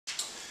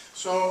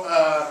So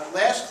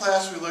last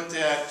class we looked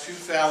at two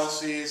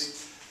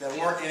fallacies that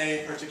weren't in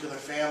any particular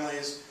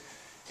families,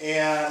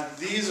 and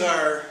these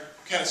are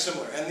kind of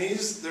similar. And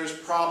there's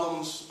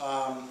problems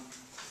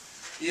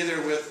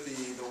either with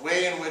the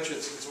way in which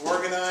it's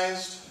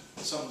organized,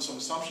 some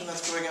assumption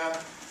that's going on,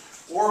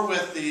 or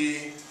with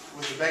the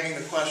begging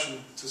the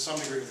question to some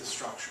degree with the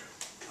structure.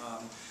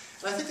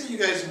 And I think that you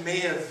guys may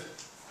have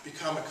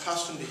become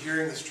accustomed to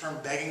hearing this term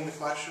begging the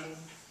question.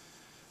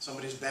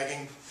 Somebody's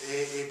begging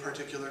a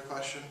particular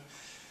question.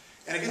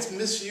 And it gets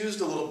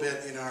misused a little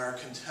bit in our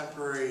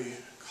contemporary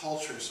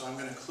culture, so I'm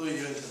going to clue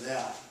you into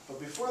that.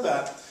 But before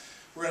that,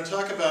 we're going to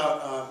talk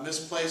about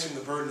misplacing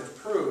the burden of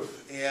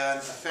proof and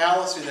a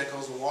fallacy that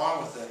goes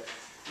along with it.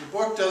 Your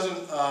book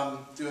doesn't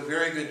do a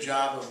very good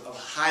job of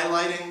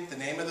highlighting the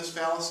name of this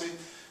fallacy,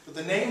 but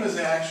the name is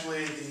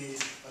actually the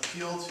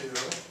appeal to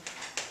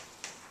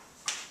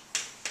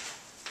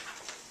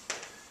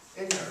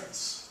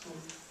ignorance.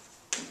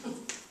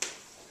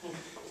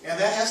 And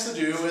that has to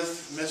do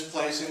with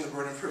misplacing the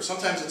burden of proof.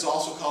 Sometimes it's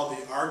also called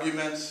the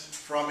argument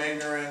from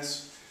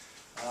ignorance,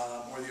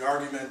 or the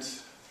argumentum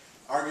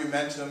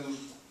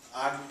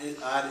ad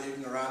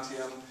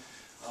ignorantium,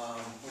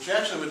 which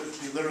actually would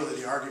be literally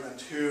the argument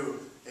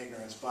to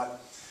ignorance. But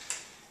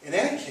in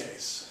any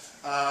case,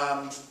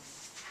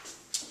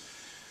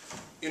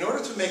 in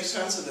order to make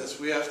sense of this,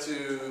 we have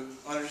to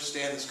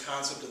understand this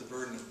concept of the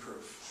burden of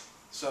proof.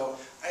 So,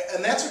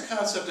 and that's a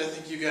concept I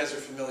think you guys are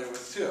familiar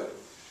with too.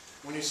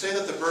 When you say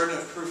that the burden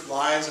of proof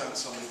lies on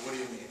somebody, what do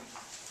you mean?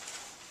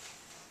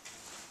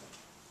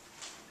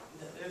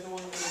 They're the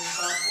one who's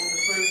responsible to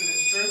prove that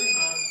it's true or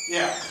not?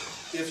 Yeah.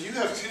 If you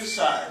have two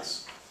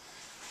sides,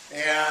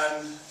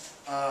 and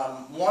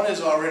one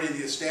is already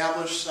the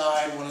established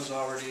side, one is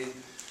already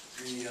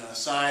the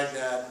side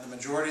that the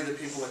majority of the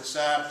people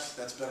accept,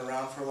 that's been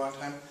around for a long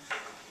time,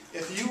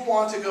 if you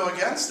want to go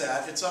against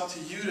that, it's up to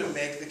you to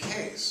make the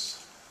case.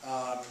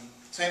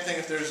 Same thing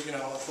if there's,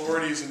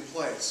 authorities in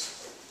place.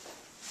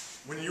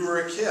 When you were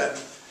a kid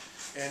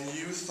and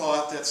you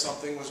thought that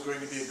something was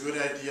going to be a good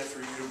idea for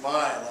you to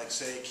buy, like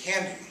say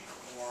candy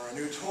or a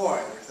new toy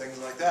or things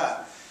like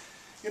that,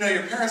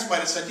 your parents might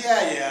have said,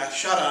 yeah,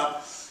 shut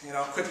up,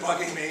 quit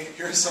bugging me,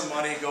 here's some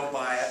money, go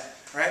buy it,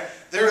 right?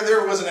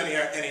 There wasn't any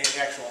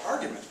actual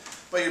argument.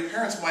 But your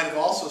parents might have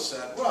also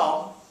said,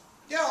 well,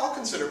 yeah, I'll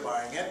consider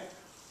buying it.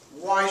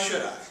 Why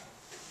should I?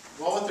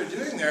 Well, what they're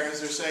doing there is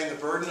they're saying the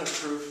burden of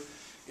proof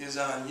is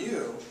on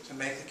you to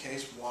make the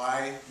case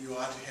why you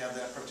ought to have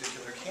that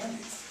particular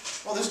candy.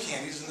 Well, this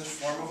candy is in the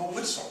form of a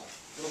whistle.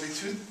 It'll be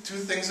two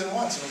things in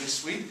one. So it'll be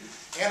sweet,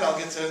 and I'll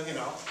get to,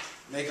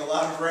 make a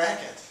lot of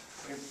racket.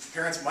 Your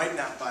parents might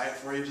not buy it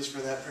for you just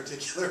for that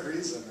particular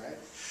reason, right?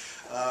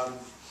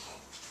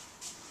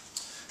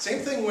 Same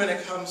thing when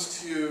it comes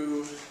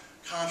to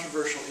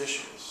controversial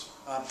issues.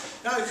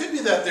 Now, it could be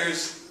that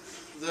there's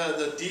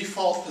the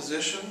default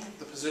position,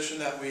 the position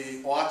that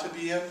we ought to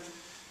be in,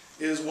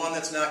 is one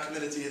that's not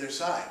committed to either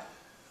side.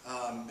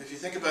 If you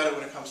think about it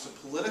when it comes to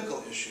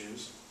political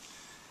issues,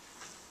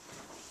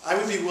 I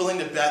would be willing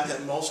to bet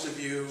that most of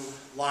you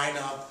line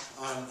up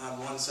on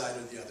one side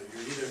or the other.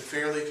 You're either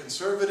fairly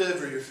conservative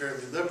or you're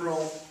fairly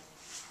liberal.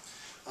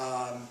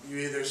 You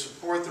either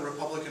support the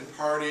Republican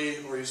Party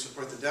or you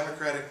support the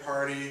Democratic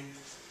Party.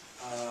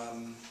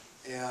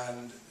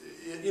 And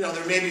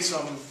there may be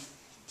some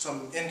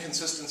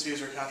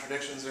inconsistencies or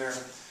contradictions there.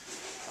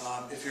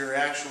 If you're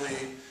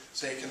actually,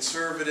 say,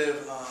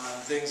 conservative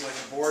on things like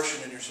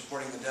abortion and you're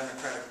supporting the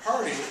Democratic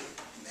Party,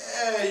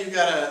 you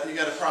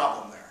got a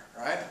problem there,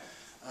 right?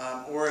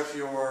 Or if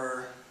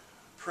you're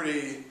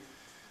pretty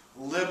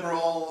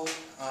liberal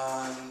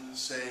on,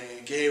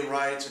 say, gay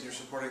rights and you're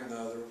supporting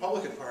the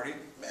Republican Party,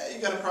 you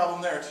got a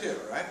problem there too,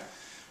 right?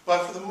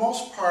 But for the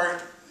most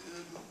part,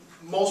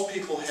 most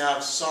people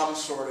have some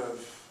sort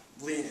of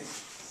leaning.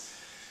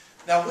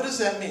 Now, what does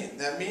that mean?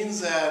 That means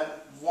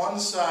that one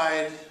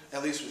side,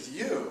 at least with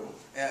you,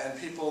 and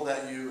people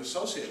that you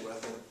associate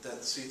with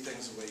that see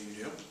things the way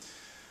you do,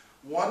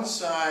 one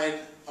side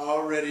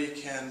already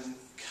can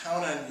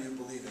count on you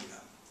believing them.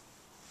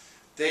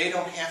 They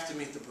don't have to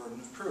meet the burden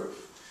of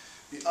proof.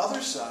 The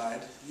other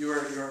side,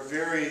 you're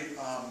very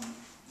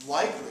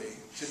likely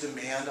to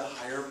demand a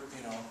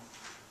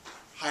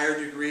higher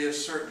degree of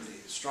certainty,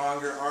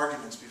 stronger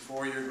arguments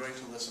before you're going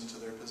to listen to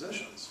their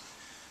positions.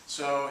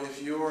 So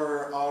if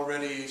you're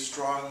already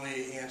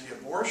strongly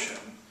anti-abortion,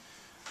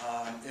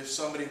 if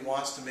somebody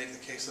wants to make the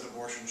case that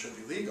abortion should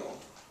be legal,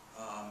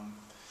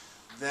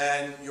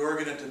 then you're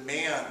going to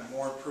demand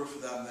more proof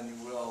of them than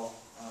you will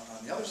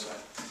on the other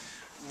side.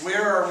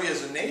 Where are we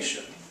as a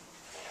nation?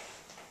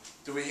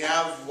 Do we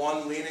have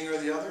one leaning or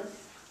the other?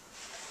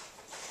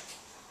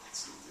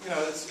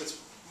 It's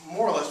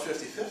more or less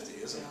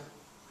 50-50, isn't it?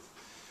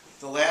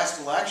 The last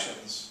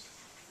elections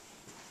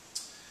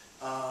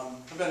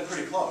have been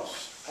pretty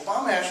close.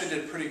 Obama actually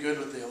did pretty good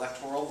with the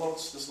electoral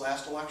votes this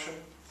last election.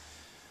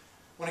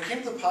 When it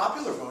came to the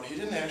popular vote, he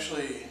didn't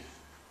actually,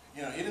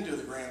 he didn't do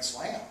the grand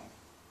slam.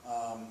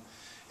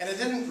 And it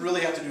didn't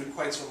really have to do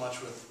quite so much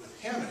with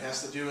him. It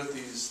has to do with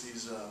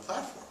these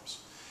platforms.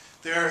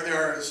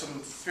 there are some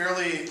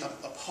fairly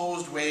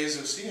opposed ways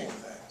of seeing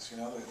things, you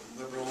know,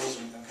 the liberals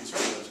and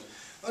conservatives.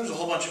 There's a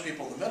whole bunch of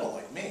people in the middle,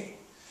 like me.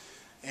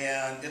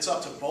 And it's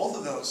up to both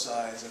of those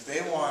sides. If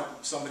they want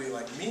somebody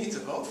like me to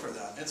vote for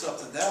them, it's up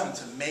to them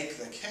to make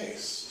the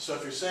case. So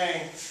if you're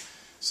saying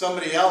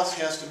somebody else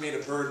has to meet a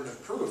burden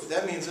of proof,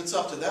 that means it's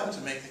up to them to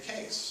make the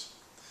case.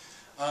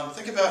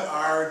 Think about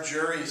our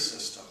jury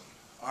system,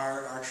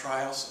 our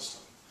trial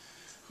system.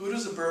 Who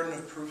does the burden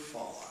of proof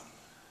fall on?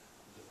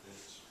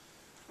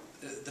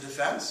 The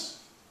defense?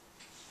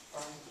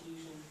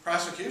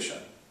 Prosecution.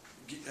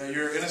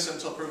 You're innocent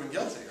until proven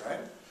guilty, right?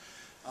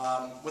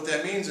 What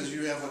that means is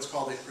you have what's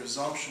called a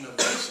presumption of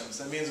innocence.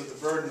 That means that the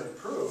burden of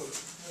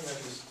proof,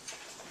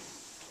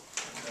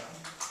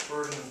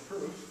 burden of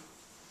proof,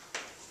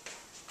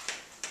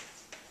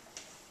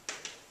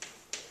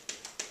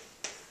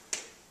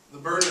 the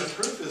burden of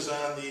proof is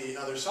on the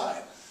other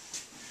side.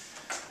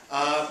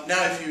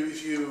 Now,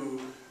 if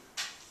you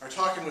are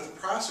talking with the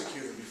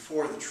prosecutor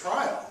before the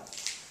trial,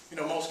 you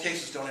know, most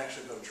cases don't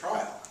actually go to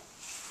trial.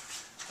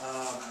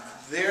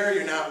 There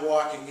you're not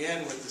walking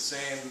in with the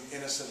same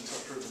innocent until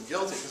proven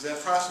guilty, because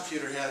that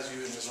prosecutor has you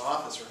in his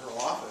office or her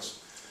office.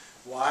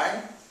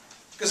 Why?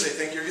 Because they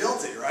think you're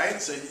guilty, right?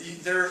 So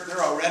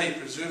they're already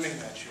presuming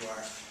that you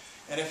are.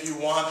 And if you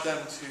want them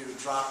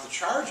to drop the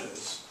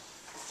charges,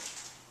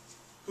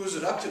 who's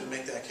it up to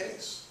make that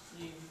case?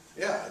 You.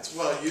 Yeah, it's,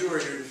 well, you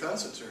or your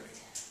defense attorney,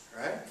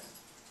 right?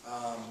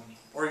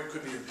 Or it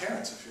could be your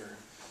parents if you're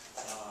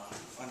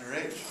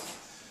underage.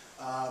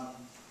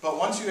 But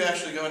once you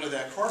actually go into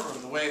that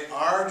courtroom, the way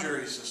our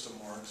jury system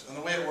works, and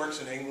the way it works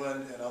in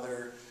England and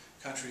other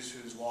countries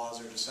whose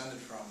laws are descended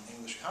from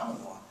English common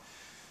law,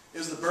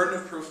 is the burden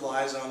of proof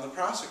lies on the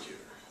prosecutor.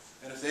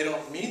 And if they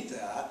don't meet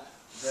that,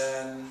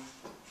 then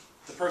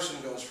the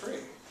person goes free.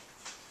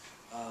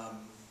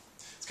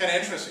 It's kind of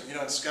interesting. You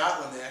know, in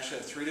Scotland, they actually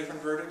have 3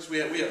 different verdicts. We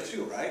have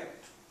 2, right?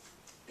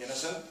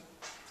 Innocent,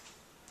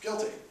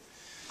 guilty.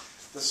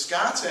 The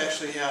Scots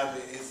actually have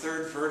a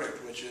 3rd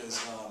verdict, which is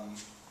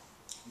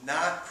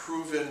not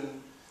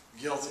proven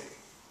guilty.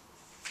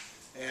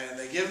 And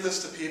they give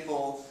this to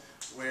people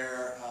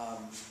where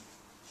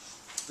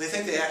they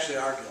think they actually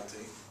are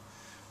guilty,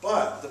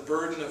 but the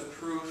burden of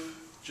proof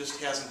just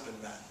hasn't been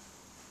met.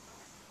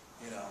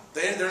 You know,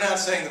 they're not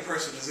saying the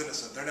person is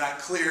innocent. They're not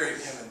clearing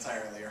him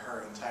entirely or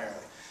her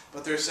entirely.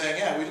 But they're saying,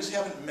 yeah, we just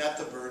haven't met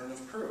the burden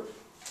of proof.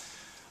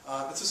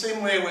 It's the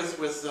same way with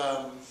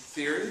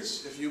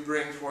theories. If you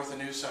bring forth a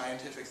new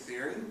scientific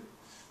theory,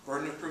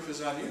 burden of proof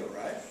is on you,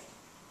 right?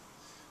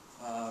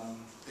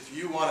 If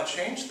you want to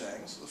change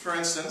things, for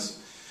instance,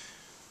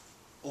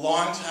 a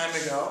long time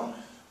ago,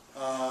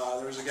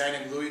 there was a guy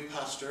named Louis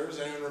Pasteur. Does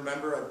anyone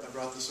remember? I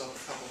brought this up a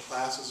couple of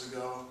classes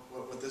ago,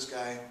 what this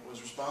guy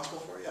was responsible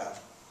for? Yeah.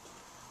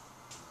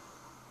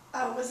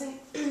 Wasn't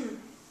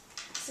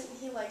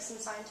he like some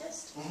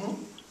scientist?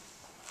 Mm-hmm.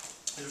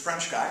 He's a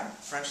French guy,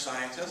 French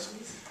scientist.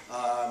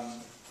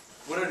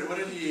 What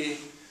did he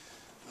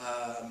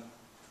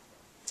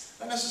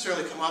not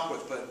necessarily come up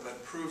with,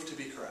 but prove to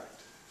be correct?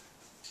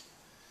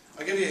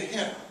 I'll give you a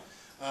hint.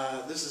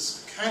 This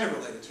is kind of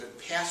related to it.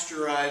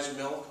 Pasteurized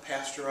milk,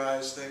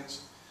 pasteurized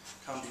things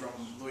come from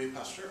Louis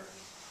Pasteur.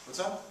 What's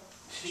up?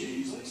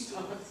 Cheese.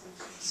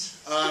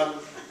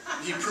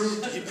 He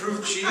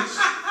proved cheese.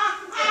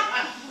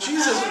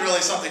 Cheese isn't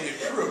really something you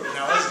prove,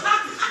 now is it?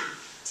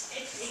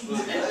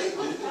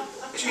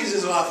 Cheese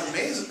is often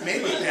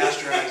made with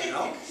pasteurized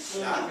milk.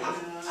 Yeah.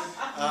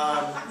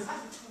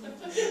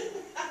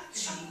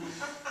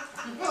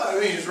 Well, I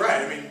mean, he's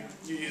right. I mean,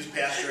 you use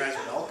pasteurized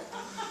milk.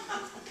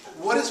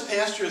 What is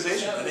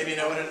pasteurization? Any of you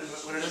know what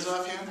it is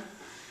offhand?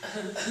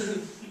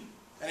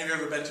 Any of you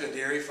ever been to a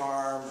dairy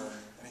farm or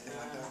anything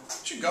like that?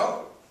 You should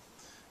go.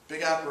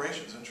 Big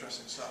operations,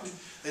 interesting stuff.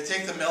 They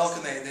take the milk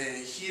and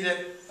they heat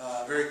it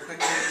very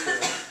quickly to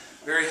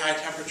a very high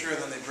temperature, and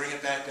then they bring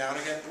it back down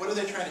again. What are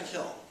they trying to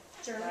kill?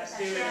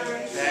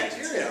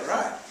 Bacteria,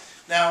 right.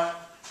 Now,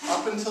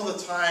 up until the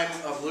time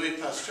of Louis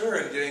Pasteur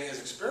and doing his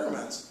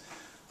experiments,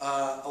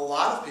 a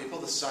lot of people,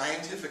 the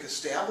scientific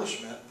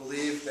establishment,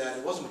 believed that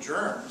it wasn't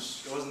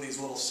germs, it wasn't these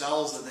little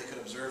cells that they could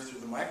observe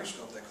through the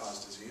microscope that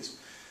caused disease.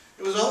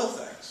 It was other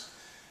things.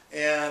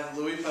 And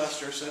Louis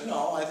Pasteur said,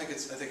 no, I think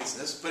it's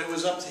this. But it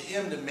was up to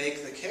him to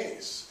make the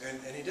case,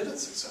 and he did it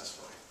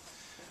successfully.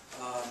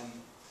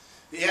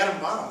 The atom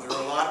bomb, there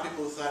were a lot of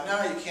people who thought,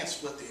 no, you can't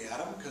split the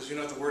atom, because you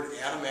know what the word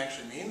atom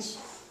actually means?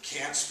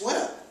 Can't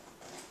split.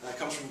 That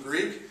comes from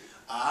Greek,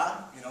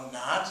 not,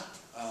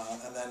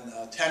 and then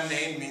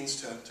temnein means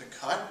to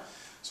cut.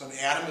 So an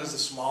atom is the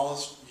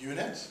smallest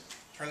unit.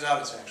 Turns out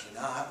it's actually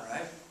not,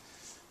 right?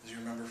 As you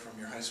remember from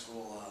your high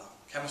school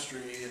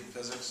chemistry and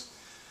physics.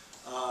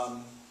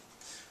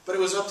 But it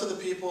was up to the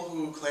people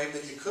who claimed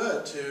that you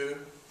could to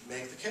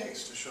make the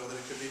case, to show that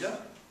it could be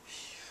done.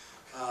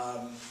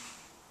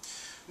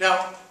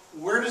 Now,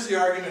 where does the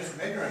argument from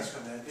ignorance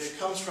come in? It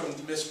comes from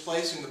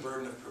misplacing the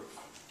burden of proof.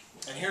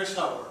 And here's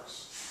how it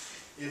works.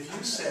 If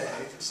you say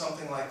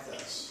something like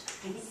this,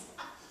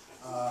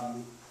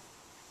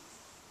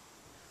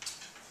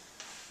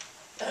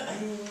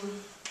 you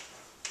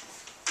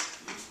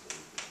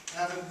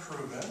haven't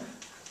proven,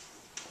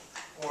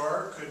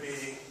 or could be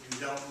you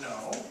don't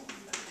know,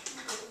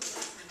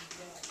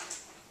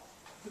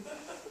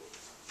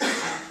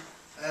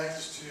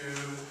 X to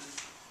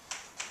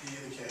be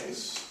the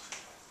case.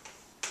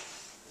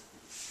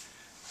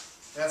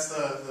 That's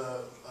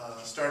the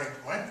starting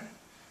point.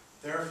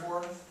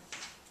 Therefore,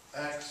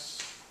 X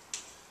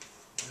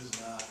is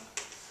not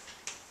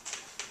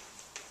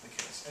the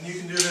case. And you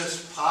can do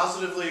this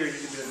positively or you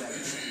can do it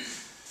negatively.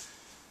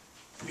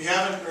 You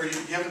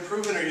haven't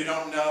proven or you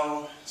don't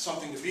know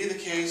something to be the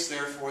case,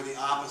 therefore the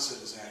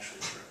opposite is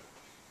actually true.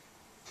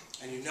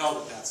 And you know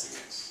that that's the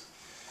case.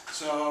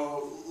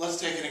 So let's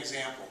take an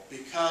example.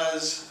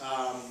 Because,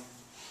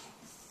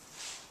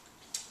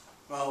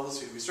 well, let's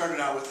see, we started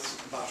out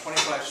with about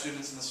 25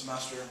 students in the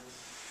semester,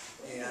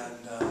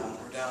 and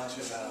we're down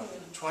to about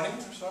 20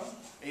 or so,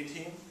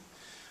 18.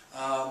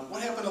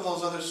 What happened to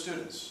those other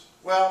students?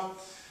 Well,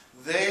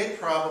 they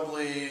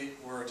probably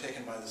were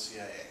taken by the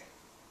CIA.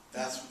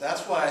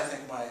 That's why I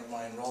think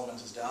my enrollment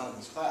is down in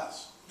this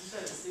class. You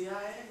said the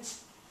CIA?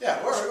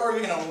 Yeah, or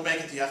you know, we'll make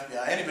it the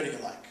FBI, anybody you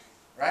like,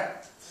 right?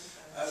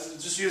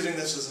 Just using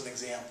this as an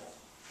example.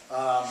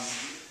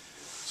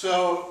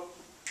 So,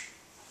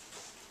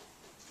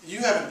 you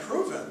haven't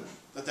proven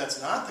that that's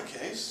not the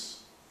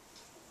case,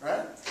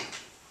 right?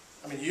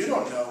 I mean, you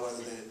don't know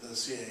whether the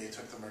CIA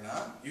took them or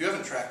not. You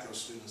haven't tracked those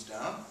students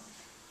down.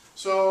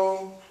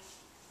 So,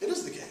 it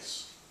is the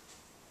case.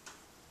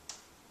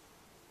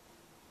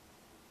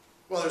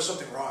 Well, there's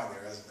something wrong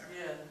there, isn't there?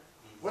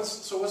 Yeah.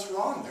 So what's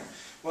wrong there?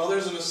 Well,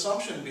 there's an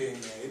assumption being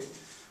made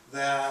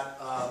that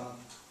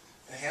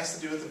it has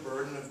to do with the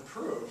burden of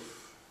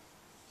proof,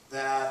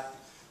 that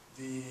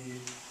the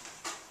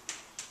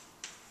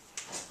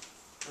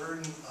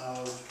burden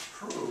of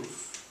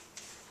proof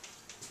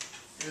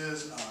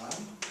is on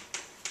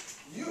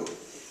you.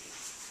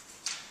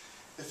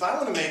 If I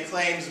want to make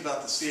claims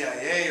about the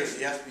CIA or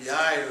the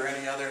FBI or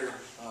any other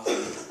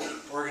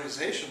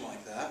organization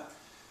like that,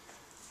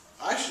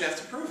 I should have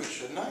to prove it,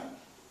 shouldn't I?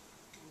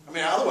 I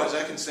mean, otherwise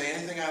I can say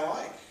anything I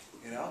like,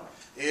 you know.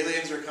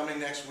 Aliens are coming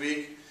next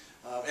week.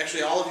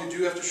 Actually, all of you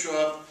do have to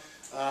show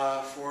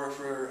up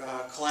for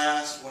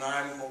class when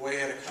I'm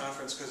away at a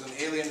conference because an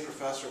alien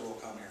professor will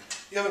come here.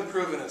 You haven't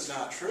proven it's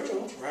not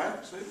true,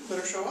 right? So you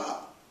better show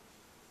up.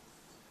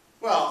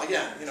 Well,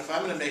 again, you know, if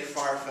I'm going to make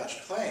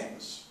far-fetched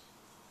claims,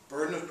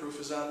 burden of proof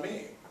is on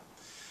me.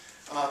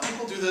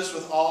 People do this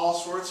with all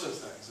sorts of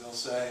things. They'll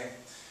say,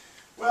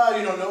 well,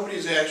 you know,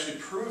 nobody's actually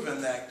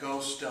proven that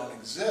ghosts don't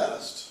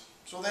exist,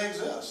 so they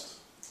exist,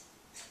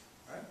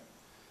 right?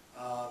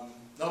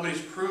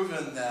 Nobody's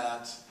proven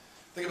that.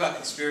 Think about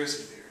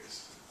conspiracy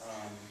theories.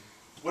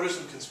 What are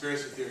some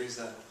conspiracy theories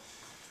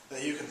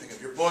that you can think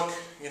of? Your book,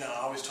 you know,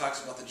 always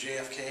talks about the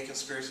JFK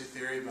conspiracy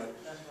theory, but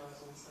That's what I was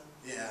going to say.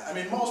 yeah, I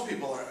mean, most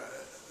people are,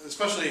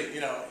 especially,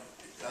 you know,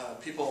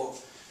 people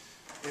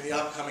in the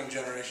upcoming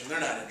generation, they're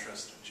not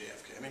interested in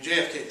JFK. I mean,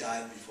 JFK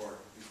died before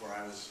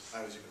I was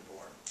even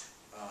born.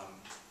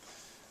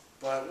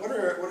 But what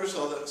are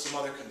some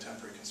other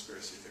contemporary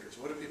conspiracy theories?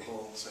 What do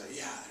people say?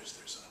 Yeah,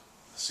 there's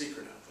a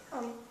secret out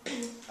there.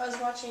 I was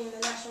watching the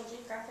National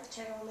Geographic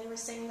Channel, and they were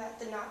saying that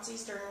the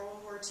Nazis during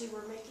World War II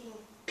were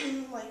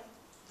making like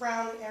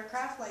brown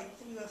aircraft, like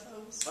the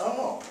UFOs.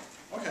 Oh,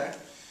 okay.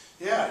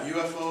 Yeah,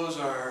 UFOs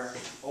are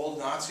old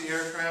Nazi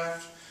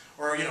aircraft,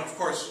 or you know, of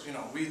course, you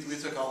know, we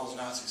took all those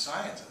Nazi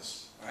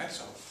scientists, right?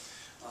 So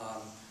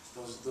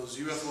those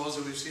UFOs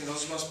that we've seen,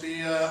 those must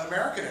be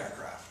American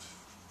aircraft.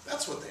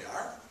 That's what they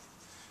are.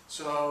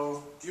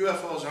 So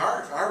UFOs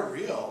are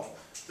real.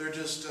 They're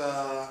just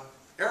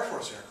Air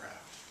Force aircraft.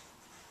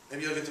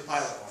 Maybe you'll get to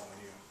pilot one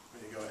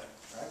when you go in,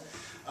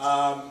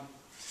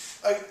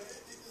 right?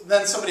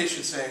 Then somebody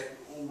should say,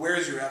 well,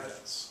 where's your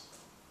evidence?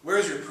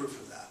 Where's your proof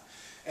of that?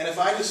 And if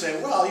I just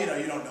say, well, you know,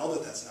 you don't know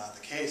that that's not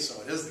the case,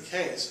 so it is the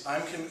case,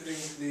 I'm committing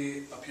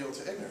the appeal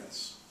to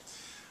ignorance.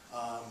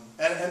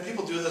 And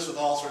people do this with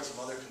all sorts of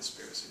other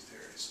conspiracy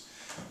theories.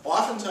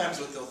 Oftentimes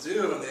what they'll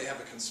do when they have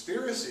a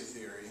conspiracy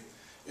theory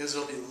is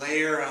there'll be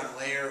layer on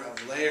layer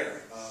of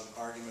layer of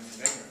argument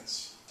from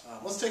ignorance.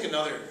 Let's take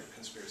another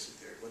conspiracy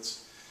theory.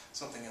 What's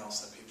something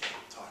else that people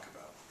talk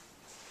about?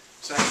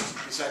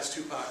 Besides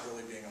Tupac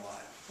really being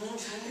alive.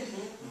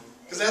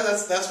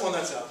 Because that's one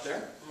that's out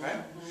there,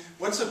 right?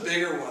 What's a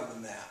bigger one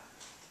than that?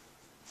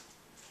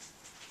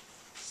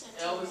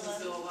 Elvis is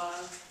still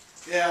alive?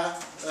 Yeah,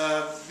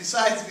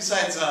 besides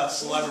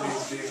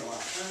celebrities being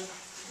alive.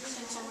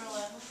 September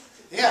 11th.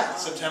 Yeah,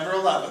 September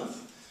 11th.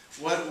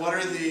 What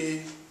are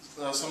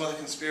some of the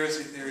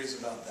conspiracy theories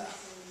about that?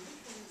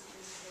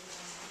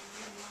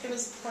 It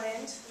was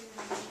planned.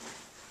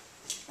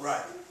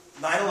 Right.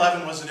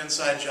 9/11 was an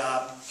inside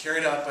job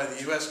carried out by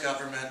the U.S.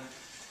 government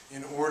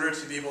in order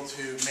to be able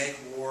to make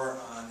war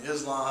on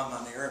Islam,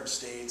 on the Arab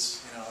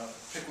states, you know,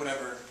 pick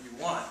whatever you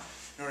want,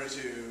 in order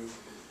to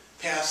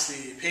pass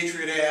the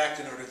Patriot Act,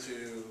 in order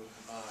to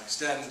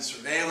extend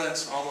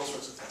surveillance, all those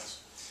sorts of things.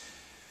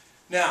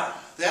 Now,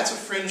 that's a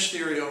fringe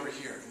theory over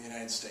here in the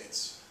United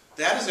States.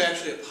 That is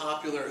actually a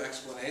popular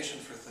explanation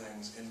for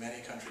things in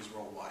many countries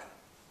worldwide.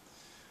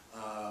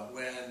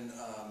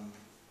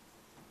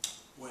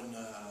 When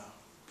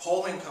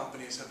polling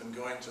companies have been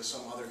going to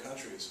some other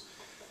countries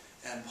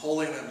and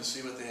polling them to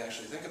see what they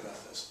actually think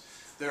about this,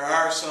 there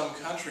are some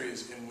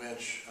countries in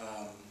which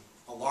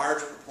a large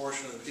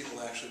proportion of the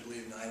people actually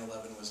believe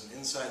 9/11 was an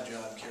inside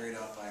job carried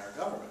out by our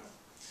government.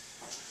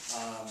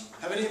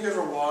 Have any of you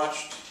ever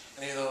watched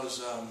any of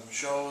those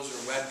shows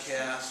or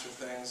webcasts or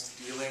things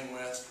dealing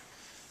with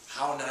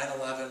how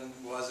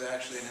 9/11 was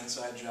actually an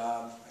inside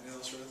job? Any of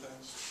those sort of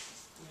things?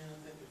 Yeah, I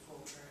think it's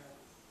full crap.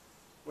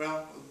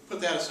 Well,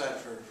 put that aside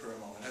for a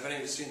moment. Have any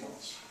of you seen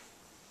those?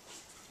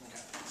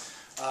 Okay.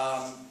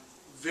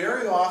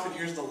 Very often,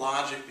 here's the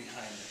logic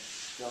behind it.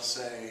 They'll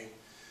say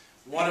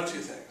one of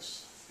two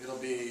things. It'll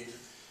be,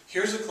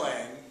 here's a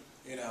claim,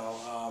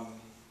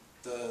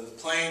 the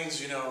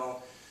planes,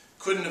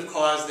 couldn't have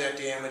caused that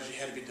damage. It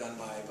had to be done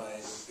by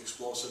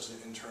explosives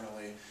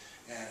internally,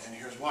 and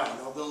here's why.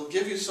 They'll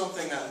give you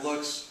something that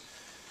looks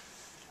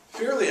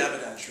fairly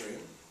evidentiary,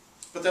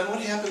 but then what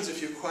happens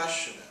if you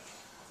question it?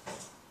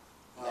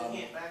 They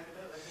can't back it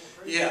up, they can't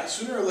prove it. Yeah,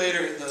 sooner or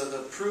later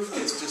the proof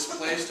gets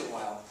displaced a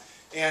while.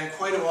 And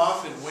quite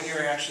often when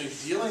you're actually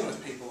dealing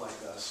with people like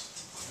this,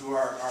 who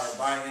are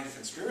buying into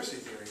conspiracy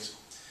theories,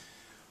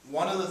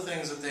 one of the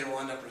things that they will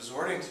end up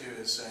resorting to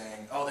is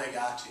saying, oh, they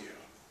got to you.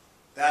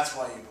 That's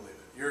why you believe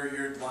it.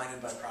 You're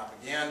blinded by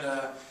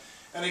propaganda.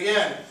 And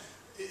again,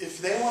 if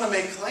they want to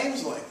make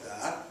claims like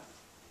that,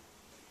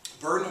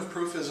 burden of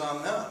proof is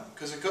on them.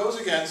 Because it goes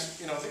against,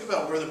 think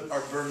about where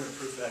our burden of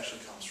proof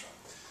actually comes from.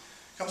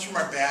 It comes from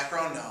our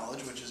background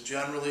knowledge, which is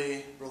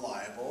generally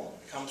reliable.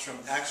 It comes from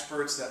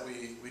experts that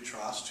we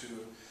trust,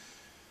 who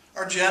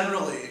are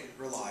generally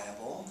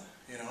reliable.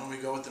 And we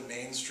go with the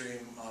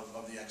mainstream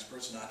of the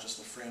experts, not just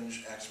the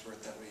fringe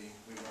expert that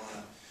we want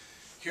to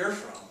hear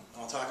from.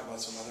 I'll talk about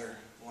some other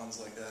ones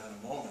like that in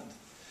a moment.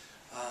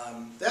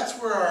 That's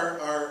where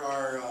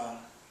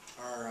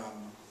our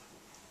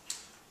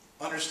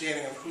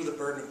understanding of who the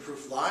burden of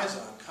proof lies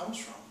on comes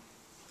from.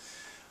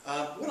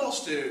 What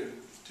else do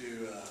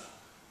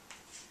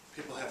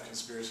people have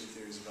conspiracy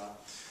theories about?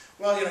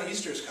 Well,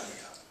 Easter's coming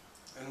up.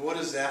 And what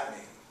does that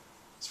mean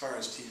as far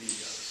as TV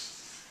goes?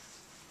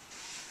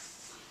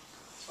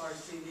 As far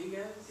as TV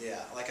goes?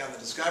 Yeah, like on the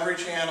Discovery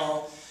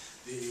Channel,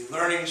 the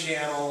Learning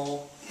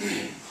Channel,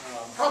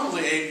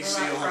 probably ABC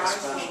will have a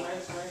special.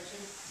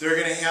 They're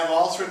going to have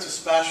all sorts of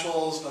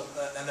specials,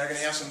 and they're going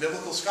to have some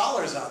biblical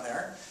scholars on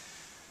there.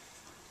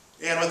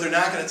 And what they're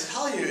not going to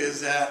tell you is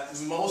that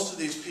most of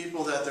these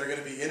people that they're going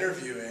to be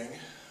interviewing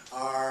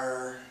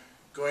are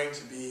going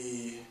to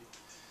be,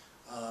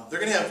 they're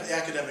going to have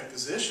academic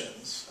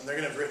positions, and they're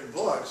going to have written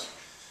books,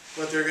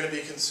 but they're going to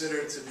be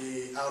considered to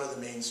be out of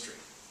the mainstream.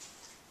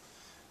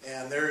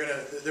 And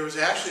there was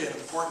actually an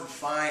important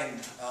find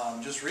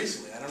just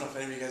recently. I don't know if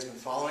any of you guys have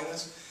been following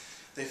this.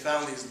 They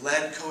found these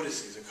lead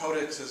codices. A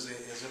codex is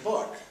a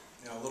book,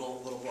 a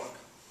little book.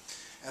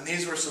 And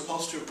these were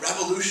supposed to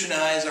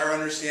revolutionize our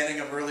understanding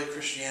of early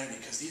Christianity,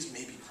 because these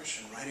may be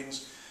Christian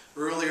writings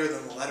earlier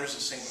than the letters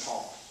of St.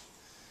 Paul.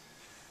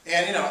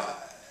 And,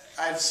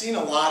 I've seen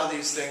a lot of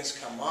these things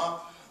come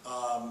up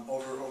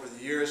over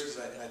the years, because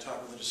I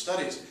taught religious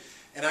studies,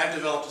 and I've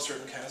developed a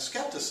certain kind of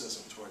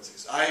skepticism towards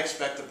these. I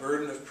expect the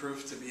burden of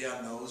proof to be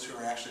on those who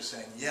are actually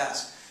saying,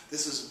 yes,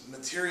 this is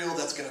material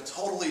that's going to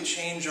totally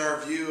change our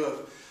view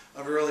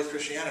of early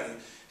Christianity.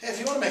 Hey, if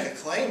you want to make a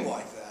claim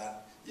like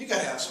that, you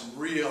got to have some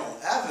real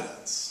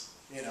evidence.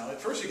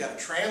 At first you got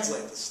to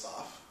translate the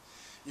stuff.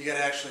 You got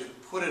to actually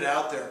put it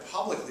out there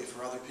publicly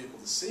for other people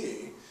to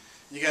see.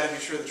 You got to be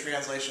sure the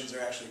translations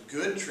are actually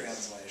good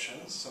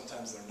translations.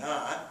 Sometimes they're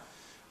not.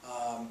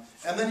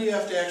 And then you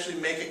have to actually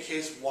make a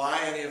case why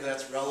any of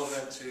that's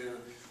relevant to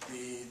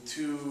the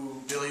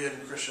 2 billion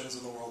Christians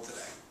in the world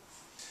today.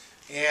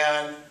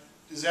 And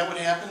is that what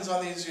happens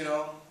on these,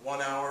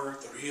 1 hour,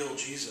 the real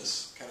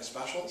Jesus kind of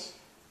specials?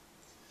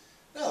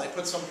 No, they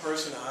put some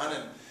person on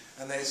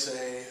and they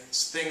say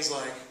things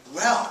like,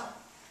 well,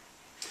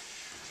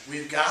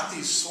 we've got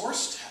these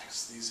source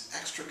texts, these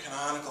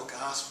extra-canonical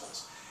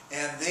Gospels,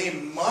 and they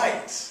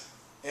might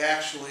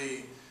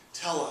actually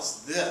tell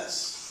us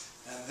this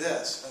and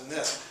this and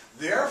this.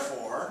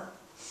 Therefore,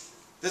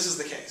 this is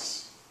the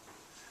case.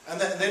 And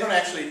then they don't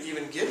actually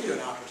even give you an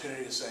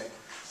opportunity to say,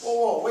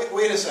 whoa,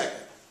 wait a second.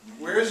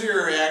 Where's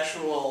your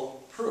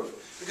actual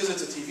proof? Because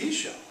it's a TV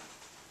show.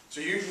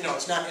 So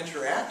it's not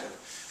interactive.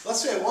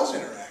 Let's say it was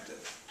interactive.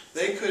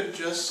 They could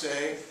just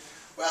say,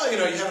 well, you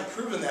haven't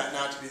proven that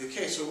not to be the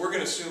case, so we're going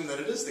to assume that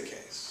it is the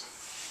case.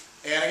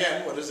 And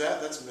again, what is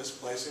that? That's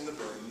misplacing the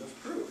burden of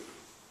proof.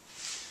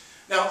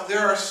 Now,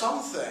 there are some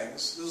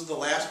things, this is the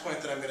last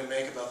point that I'm going to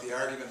make about the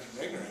argument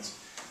from ignorance,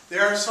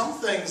 there are some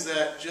things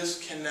that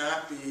just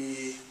cannot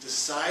be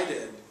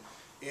decided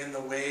in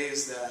the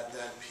ways that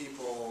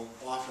people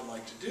often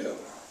like to do.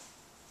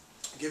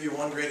 I'll give you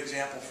one great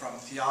example from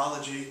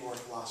theology or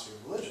philosophy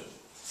of religion.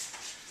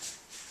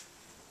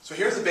 So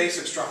here's the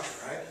basic structure,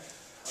 right,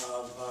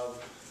 of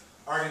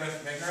argument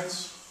from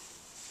ignorance.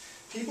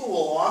 people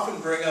will often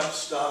bring up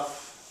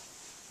stuff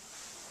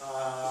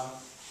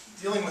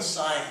dealing with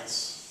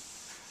science,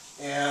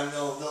 and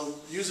they'll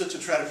use it to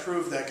try to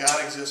prove that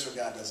God exists or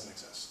God doesn't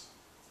exist.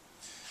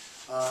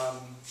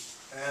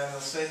 And they'll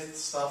say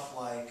stuff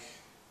like,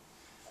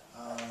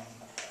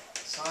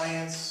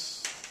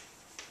 science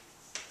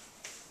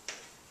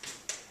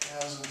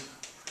hasn't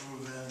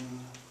proven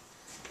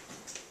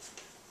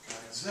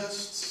God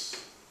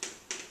exists,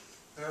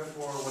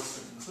 therefore what's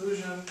the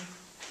conclusion?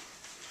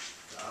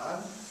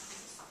 God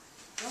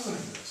doesn't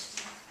exist.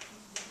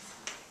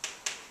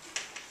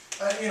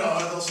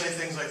 They'll say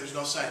things like there's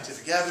no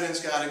scientific evidence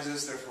God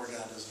exists, therefore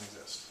God doesn't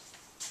exist.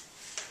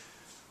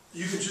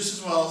 You could just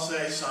as well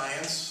say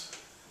science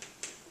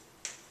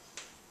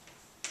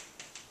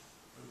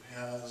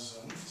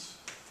hasn't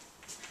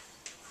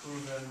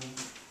proven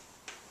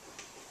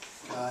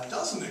God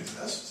doesn't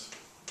exist.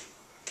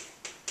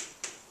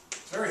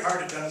 It's very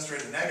hard to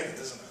demonstrate a negative,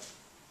 isn't it?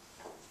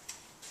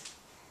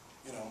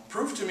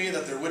 Prove to me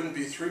that there wouldn't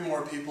be 3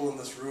 more people in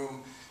this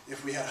room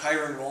if we had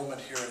higher enrollment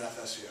here at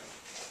FSU.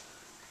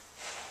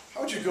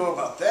 How would you go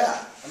about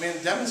that? I mean,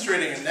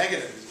 demonstrating a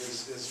negative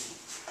is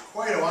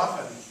quite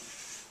often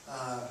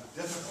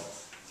difficult.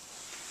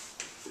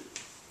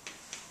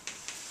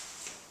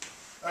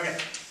 Okay.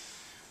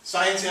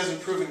 Science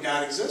hasn't proven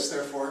God exists,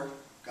 therefore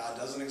God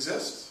doesn't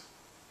exist.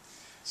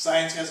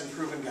 Science hasn't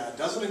proven God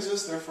doesn't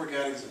exist, therefore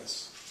God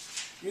exists.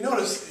 You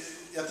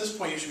notice, at this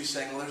point you should be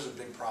saying, well, there's a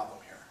big problem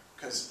here,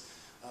 because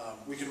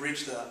we can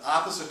reach the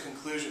opposite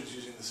conclusions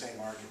using the same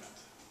argument.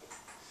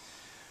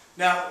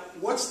 Now,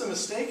 what's the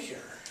mistake here?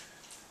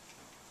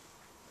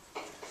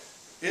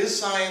 Is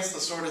science the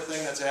sort of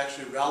thing that's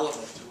actually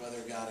relevant to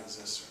whether God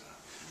exists or not?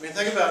 I mean,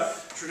 think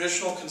about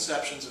traditional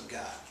conceptions of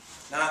God.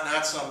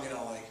 Not some,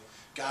 like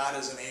God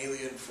as an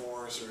alien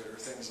force or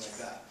things like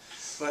that.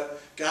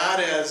 But God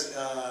as,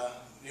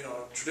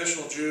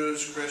 traditional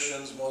Jews,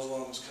 Christians,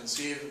 Muslims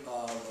conceive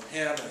of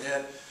him or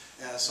it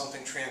as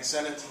something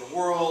transcendent to the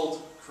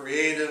world,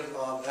 creative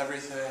of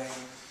everything,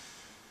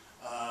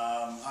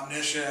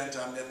 omniscient,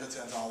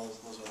 omnipotent, all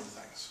those other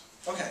things.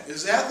 Okay,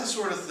 is that the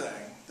sort of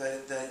thing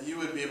that you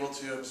would be able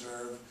to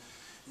observe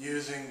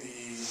using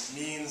the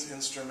means,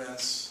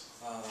 instruments,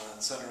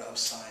 etc. of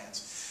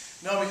science?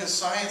 No, because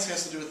science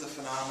has to do with the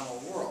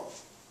phenomenal world.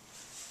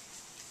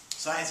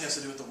 Science has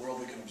to do with the world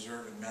we can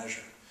observe and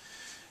measure.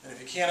 And if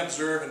you can't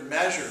observe and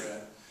measure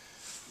it,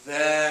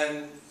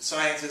 then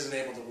science isn't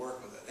able to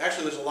work with it.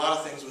 Actually, there's a lot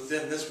of things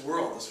within this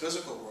world, this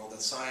physical world,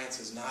 that science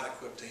is not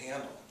equipped to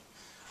handle.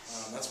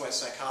 That's why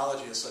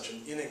psychology is such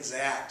an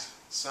inexact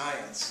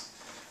science.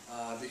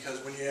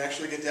 Because when you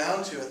actually get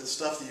down to it, the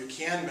stuff that you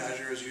can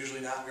measure is usually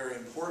not very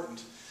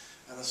important.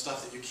 And the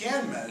stuff that you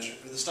can measure,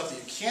 or the stuff that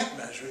you can't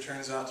measure,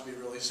 turns out to be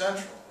really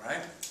central,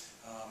 right?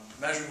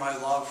 Measure my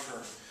love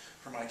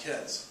for my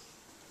kids.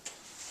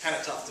 Kind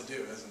of tough to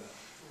do, isn't it?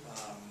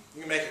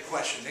 You can make a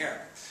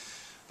questionnaire,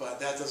 but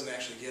that doesn't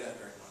actually get at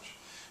very much.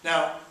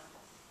 Now,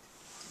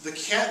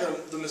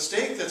 the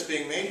mistake that's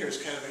being made here is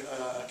kind of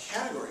a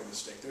category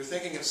mistake. They're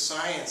thinking of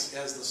science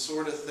as the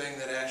sort of thing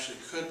that actually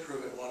could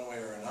prove it one way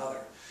or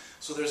another.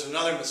 So there's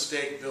another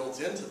mistake built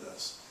into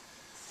this.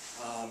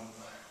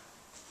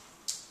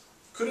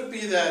 Could it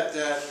be that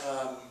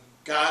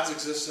God's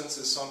existence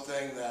is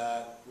something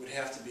that would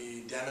have to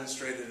be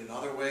demonstrated in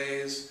other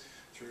ways,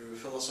 through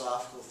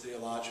philosophical,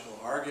 theological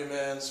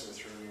arguments, or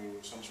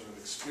through some sort of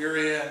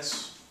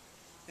experience?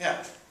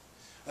 Yeah.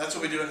 That's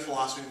what we do in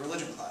philosophy and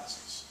religion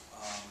classes,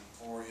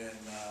 or in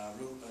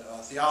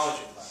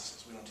theology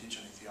classes. We don't teach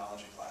any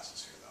theology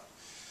classes here, though.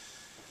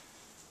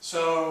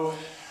 So,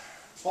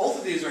 both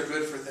of these are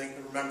good for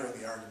remembering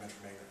the argument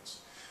from ignorance.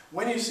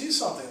 When you see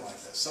something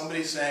like this,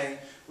 somebody saying,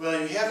 well,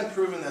 you haven't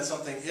proven that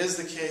something is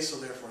the case, so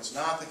therefore it's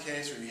not the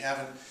case, or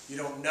you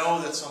don't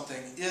know that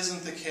something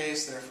isn't the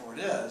case, therefore it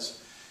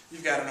is,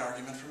 you've got an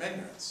argument from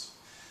ignorance.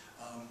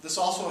 This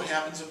also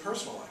happens in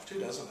personal life, too,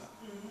 doesn't it?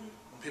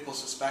 When people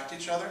suspect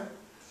each other,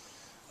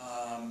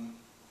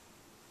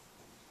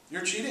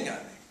 you're cheating on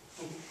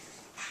me.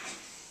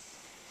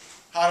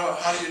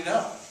 How do you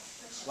know?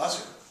 Bless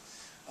you.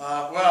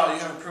 Well, you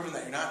haven't proven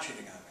that you're not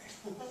cheating on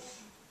me.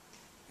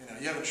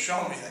 You haven't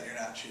shown me that you're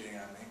not cheating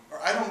on me. Or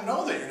I don't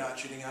know that you're not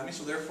cheating on me,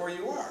 so therefore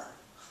you are.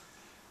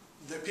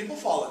 People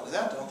fall into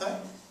that, don't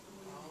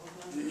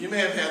they? You may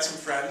have had some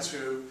friends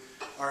who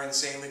are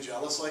insanely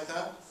jealous like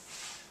that.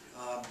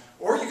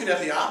 Or you could have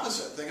the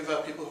opposite. Think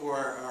about people who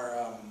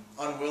are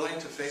unwilling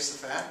to face the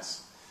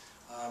facts.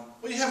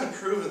 Well, you haven't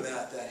proven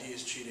that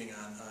he's cheating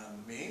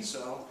on me,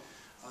 so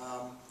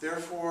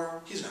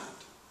therefore he's not.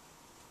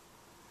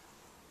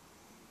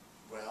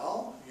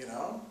 Well,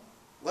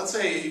 let's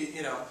say,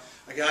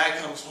 a guy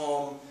comes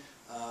home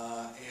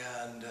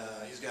and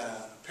he's got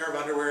a pair of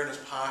underwear in his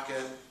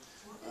pocket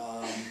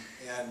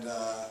and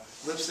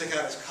lipstick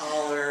on his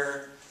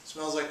collar,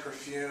 smells like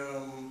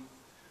perfume.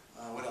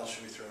 What else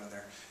should we throw in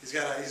there? He's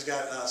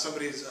got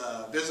somebody's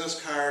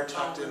business card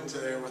tucked into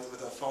there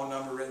with a phone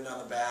number written on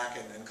the back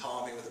and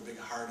calling me with a big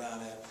heart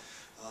on it.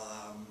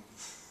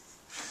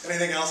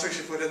 Anything else we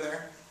should put in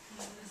there?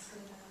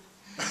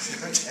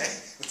 Okay,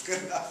 that's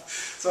good enough.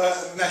 So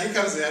now he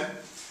comes in,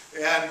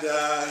 and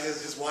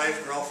his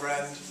wife,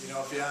 girlfriend,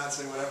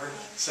 fiance, whatever,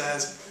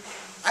 says,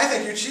 I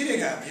think you're cheating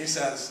him. He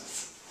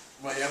says,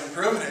 well, you haven't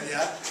proven it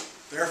yet,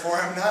 therefore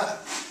I'm not.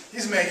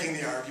 He's making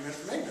the argument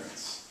from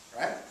ignorance,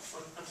 right?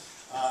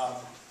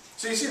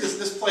 So you see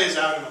this plays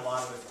out in a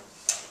lot of different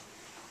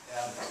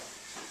avenues.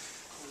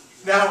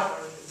 Now,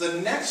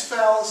 the next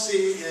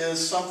fallacy is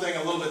something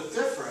a little bit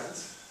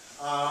different.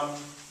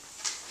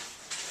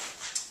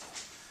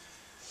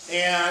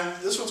 And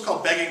this one's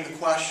called begging the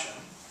question.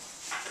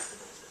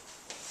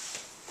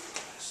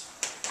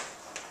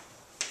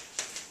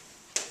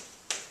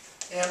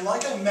 And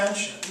like I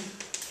mentioned,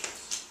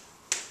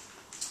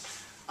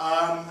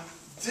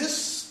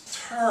 this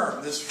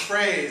term, this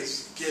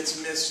phrase, gets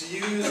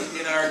misused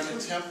in our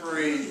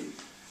contemporary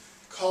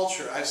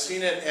culture. I've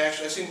seen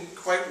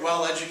quite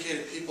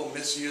well-educated people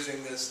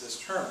misusing this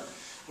term.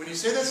 When you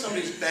say that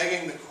somebody's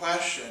begging the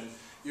question,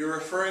 you're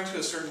referring to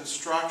a certain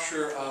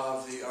structure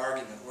of the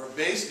argument.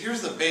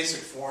 Here's the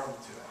basic form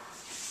to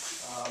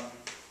it.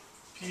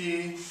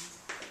 P,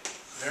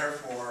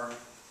 therefore,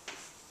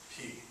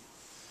 P.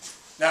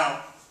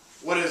 Now,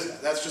 what is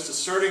that? That's just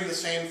asserting the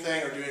same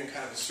thing or doing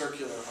kind of a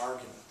circular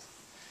argument.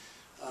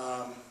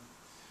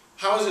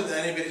 How is it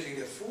that anybody can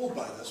get fooled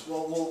by this?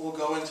 Well, we'll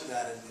go into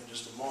that in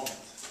just a moment.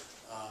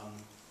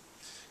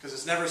 Because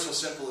it's never so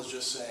simple as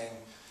just saying,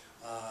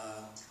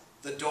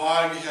 the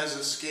dog has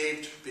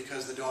escaped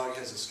because the dog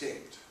has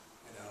escaped.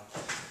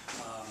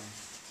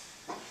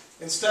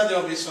 Instead, there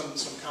will be some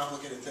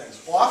complicated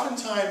things.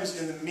 Oftentimes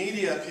in the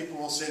media, people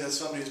will say that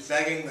somebody's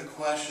begging the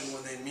question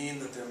when they mean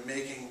that they're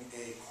making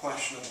a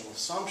questionable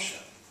assumption.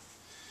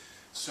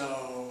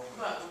 So,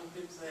 But when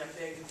people say, I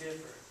beg to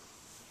differ.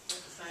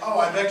 oh,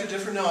 I beg to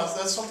differ? No,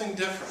 that's something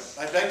different.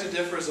 I beg to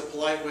differ is a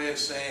polite way of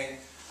saying,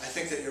 I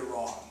think that you're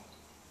wrong.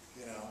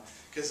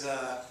 Because,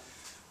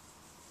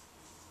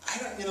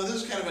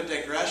 this is kind of a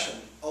digression.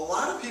 A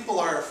lot of people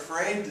are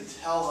afraid to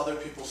tell other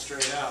people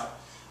straight out,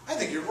 I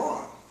think you're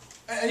wrong.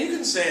 And you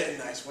can say it in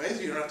nice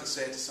ways. You don't have to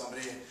say it to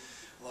somebody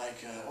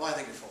like, well, I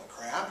think you're full of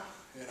crap.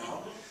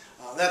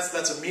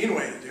 That's a mean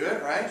way to do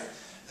it, right?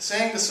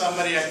 Saying to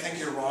somebody, I think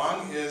you're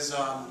wrong, is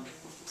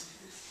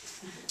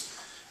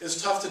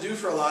tough to do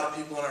for a lot of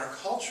people in our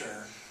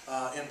culture,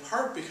 in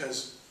part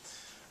because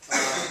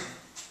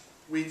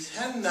we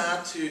tend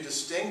not to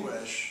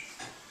distinguish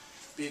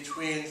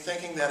between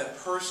thinking that a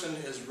person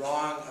is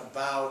wrong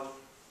about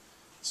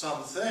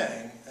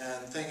something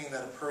and thinking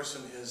that a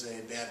person is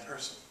a bad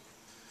person.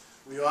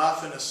 We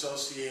often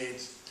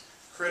associate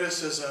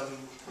criticism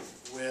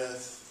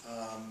with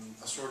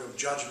a sort of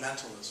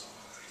judgmentalism,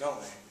 don't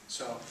we?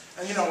 So,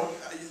 and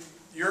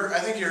I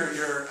think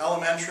your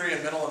elementary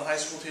and middle and high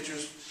school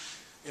teachers,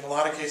 in a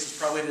lot of cases,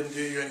 probably didn't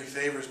do you any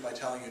favors by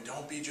telling you,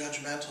 don't be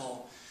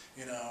judgmental,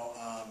 you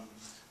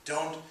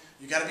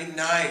got to be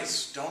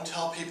nice, don't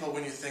tell people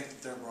when you think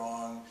that they're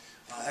wrong,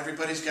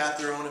 everybody's got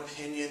their own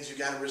opinions, you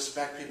got to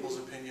respect people's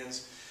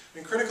opinions.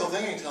 Critical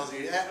thinking tells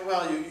you,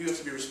 well, you have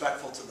to be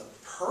respectful to the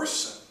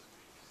person,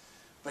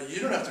 but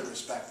you don't have to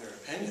respect their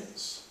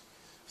opinions.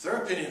 If their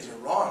opinions are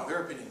wrong,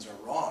 their opinions are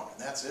wrong, and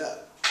that's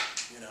it.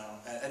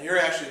 And you're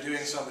actually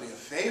doing somebody a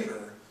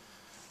favor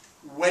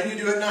when you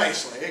do it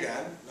nicely,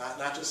 again,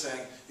 not just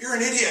saying, you're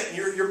an idiot, and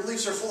your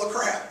beliefs are full of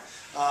crap.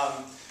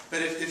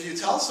 But if you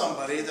tell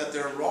somebody that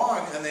they're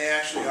wrong and they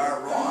actually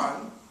are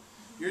wrong,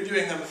 you're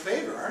doing them a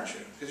favor, aren't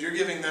you? Because you're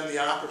giving them the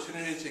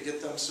opportunity to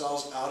get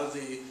themselves out of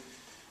the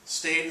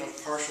state of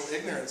partial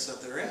ignorance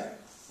that they're in,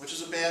 which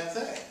is a bad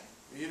thing.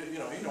 You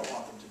don't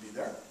want them to be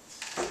there.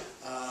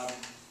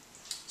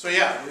 So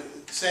yeah,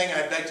 saying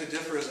I beg to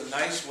differ is a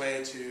nice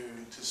way to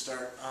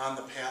start on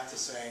the path to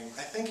saying,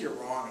 I think you're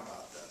wrong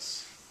about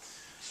this.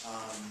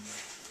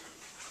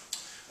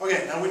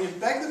 Okay, now when you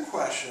beg the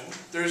question,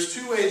 there's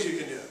two ways you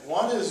can do it.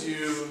 One is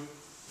you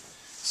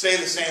say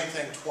the same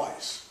thing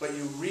twice, but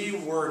you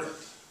reword it.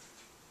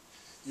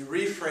 You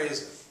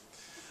rephrase it.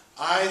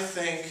 I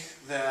think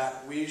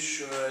that we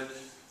should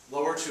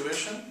lower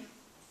tuition.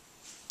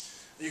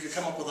 You could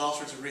come up with all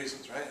sorts of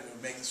reasons, right? It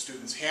would make the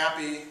students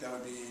happy. That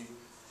would be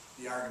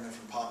the argument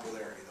from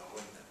popularity, though,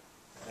 wouldn't it?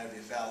 That would be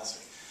a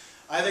fallacy.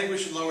 I think we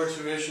should lower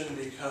tuition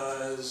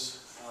because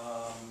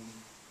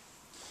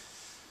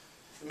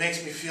it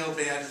makes me feel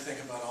bad to think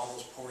about all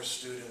those poor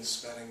students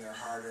spending their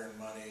hard-earned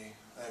money.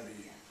 That would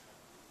be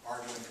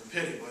argument for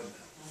pity, wouldn't it?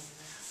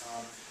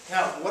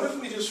 Now, what if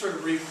we just sort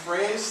of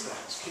rephrase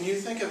things? Can you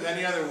think of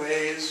any other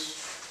ways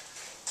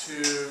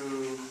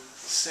to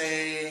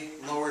say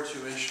lower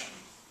tuition?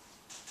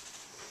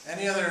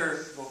 Any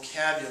other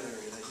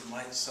vocabulary that you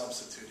might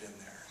substitute in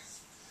there?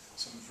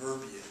 Some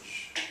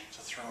verbiage to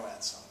throw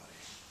at somebody.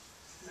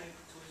 Make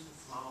the tuition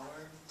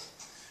smaller.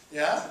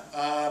 Yeah?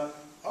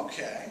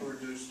 Okay.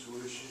 Reduce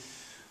tuition.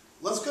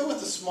 Let's go with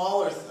the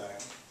smaller thing.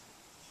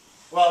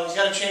 Well, you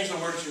got to change the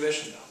word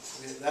tuition, though.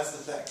 That's the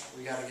thing.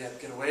 We got to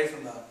get away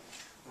from the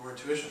word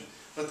tuition.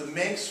 But the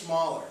make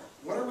smaller.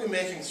 What are we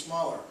making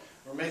smaller?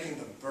 We're making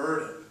the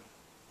burden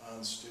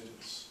on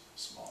students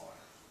smaller.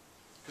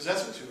 Because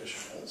that's what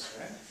tuition is,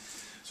 right?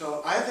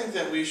 So I think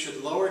that we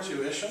should lower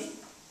tuition.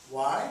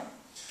 Why?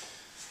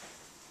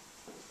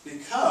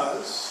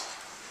 Because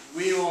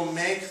we will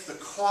make the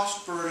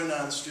cost burden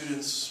on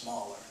students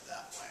smaller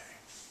that way.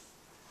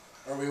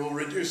 Or we will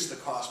reduce the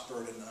cost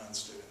burden on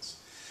students.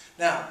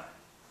 Now,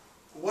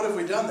 what have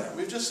we done there?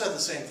 We've just said the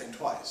same thing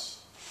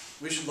twice.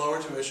 We should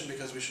lower tuition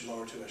because we should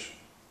lower tuition.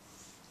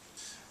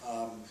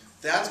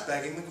 That's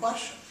begging the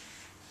question.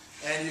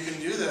 And you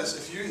can do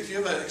this, if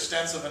you have an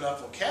extensive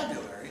enough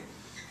vocabulary,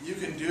 you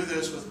can do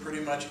this with pretty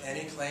much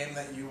any claim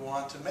that you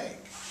want to make.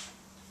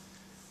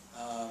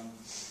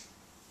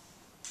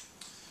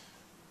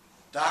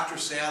 Dr.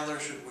 Sadler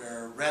should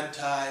wear red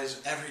ties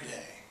every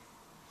day.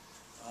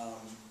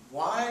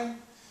 Why?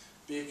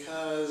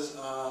 Because,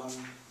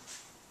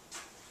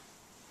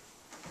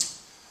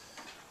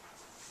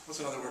 what's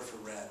another word for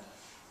red?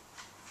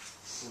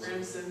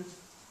 Crimson.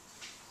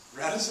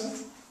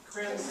 Reticent?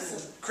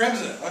 Crimson.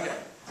 Crimson, okay.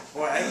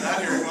 Boy, I'm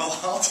not hearing well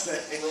at all today.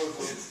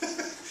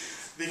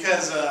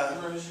 Because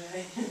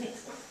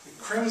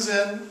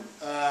crimson,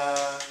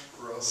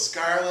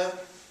 scarlet,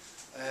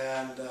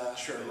 and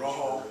sure,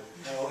 rojo.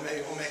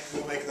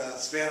 We'll make the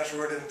Spanish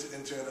word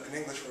into an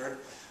English word.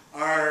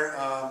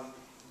 Are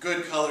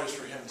good colors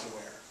for him to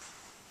wear.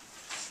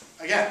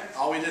 Again,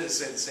 all we did is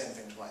say the same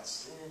thing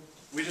twice.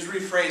 We just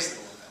rephrased it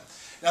a little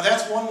bit. Now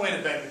that's one way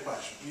to beg the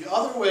question. The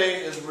other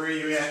way is where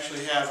you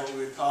actually have what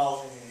we would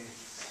call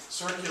a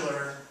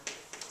circular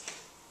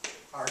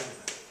argument.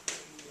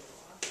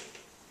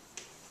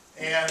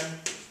 And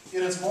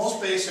in its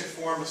most basic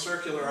form, a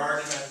circular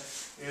argument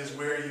is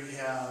where you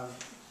have,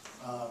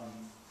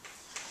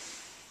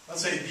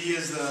 let's say B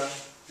is the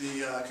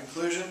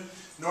conclusion.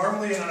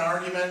 Normally in an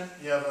argument,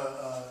 you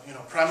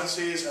have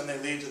premises and they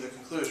lead to the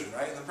conclusion,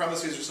 right? And the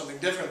premises are something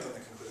different than the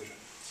conclusion.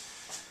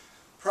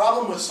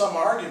 Problem with some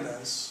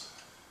arguments,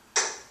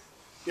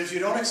 if you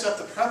don't accept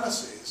the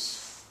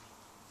premises,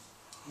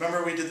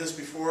 remember we did this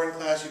before in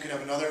class, you can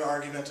have another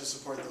argument to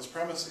support those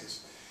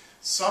premises.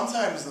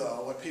 Sometimes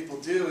though, what people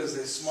do is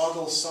they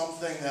smuggle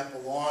something that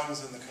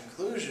belongs in the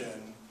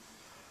conclusion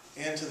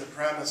into the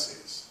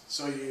premises.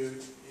 So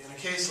in a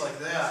case like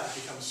that,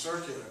 it becomes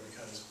circular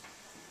because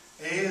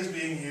A is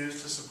being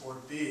used to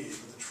support B.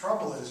 But the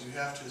trouble is you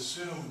have to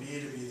assume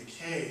B to be the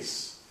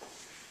case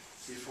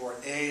before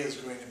A is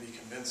going to be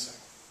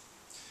convincing.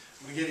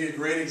 I'm going to give you a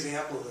great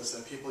example of this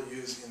that people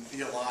use in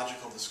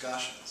theological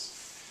discussions.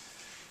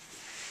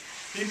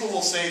 People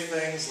will say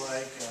things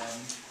like,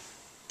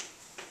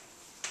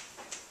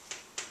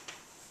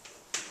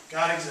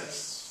 God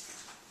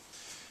exists.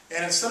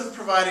 And instead of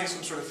providing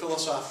some sort of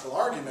philosophical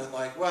argument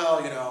like,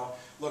 well,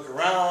 look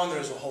around,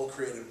 there's a whole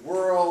created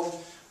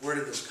world, where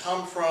did this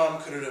come from?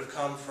 Could it have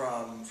come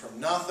from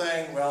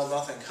nothing? Well,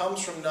 nothing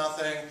comes from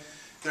nothing,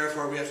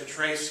 therefore we have to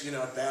trace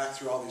it back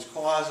through all these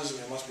causes, and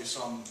there must be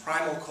some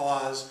primal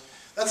cause.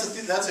 That's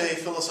a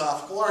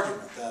philosophical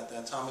argument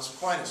that Thomas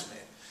Aquinas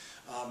made.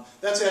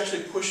 That's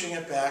actually pushing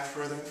it back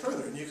further and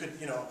further, and you could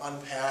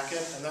unpack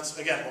it, and that's,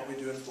 again, what we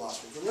do in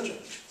philosophy of religion.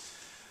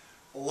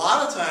 A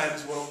lot of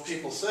times when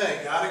people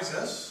say, God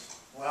exists,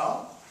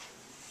 well,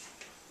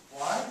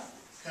 why?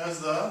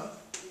 Because the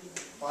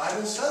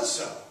Bible says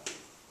so.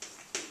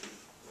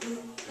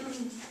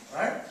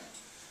 Right?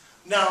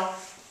 Now,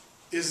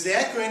 is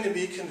that going to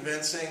be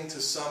convincing to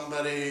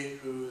somebody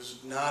who's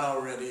not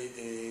already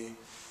a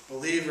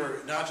believer,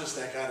 not just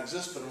that God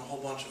exists, but in a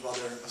whole bunch of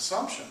other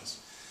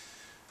assumptions?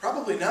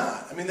 Probably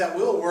not. I mean, that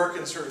will work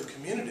in certain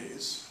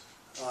communities,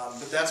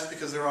 but that's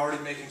because they're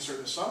already making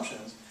certain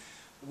assumptions.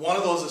 One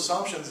of those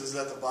assumptions is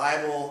that the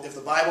Bible, if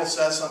the Bible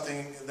says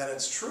something, then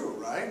it's true,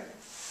 right?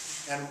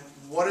 And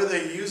what are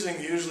they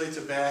using usually to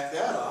back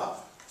that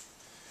up?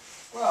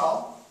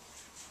 Well,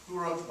 who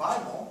wrote the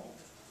Bible?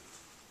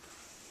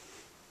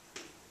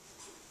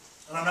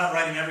 And I'm not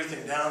writing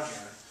everything down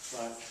here,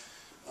 but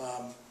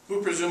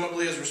who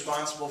presumably is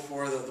responsible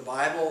for the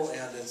Bible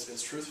and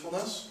its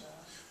truthfulness?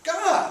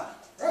 God!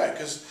 Right,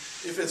 because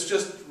if it's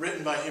just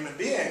written by human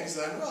beings,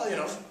 then,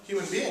 well,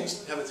 human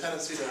beings have a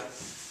tendency to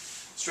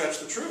stretch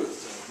the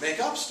truth, to make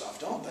up stuff,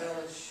 don't they?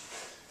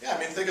 Yeah, I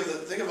mean, think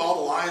of all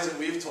the lies that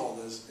we've told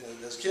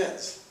as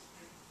kids.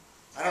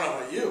 I don't know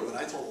about you, but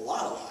I told a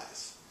lot of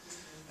lies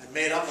and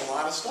made up a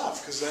lot of stuff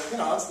because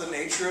that's the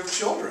nature of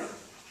children.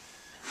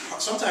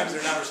 Sometimes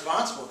they're not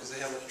responsible because they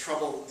have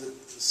trouble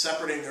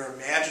separating their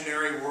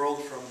imaginary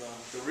world from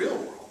the real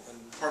world.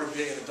 And part of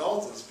being an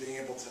adult is being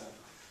able to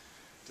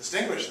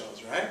distinguish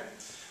those, right?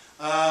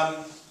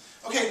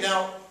 Okay,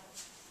 now,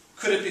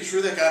 could it be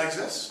true that God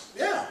exists?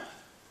 Yeah.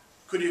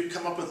 Could you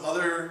come up with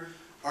other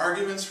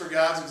arguments for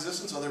God's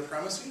existence, other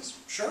premises?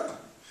 Sure.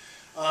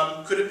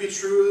 Could it be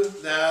true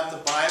that the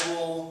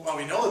Bible, well,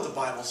 we know that the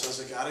Bible says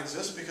that God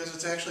exists because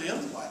it's actually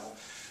in the Bible.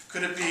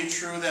 Could it be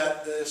true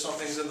that if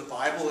something's in the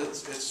Bible,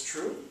 it's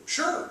true?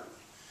 Sure.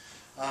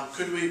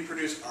 Could we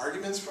produce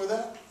arguments for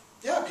that?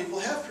 Yeah, people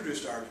have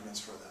produced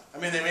arguments for that. I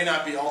mean, they may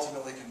not be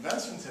ultimately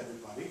convincing to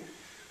everybody,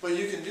 but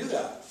you can do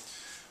that.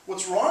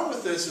 What's wrong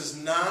with this is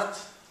not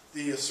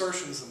the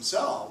assertions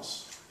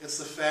themselves, it's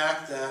the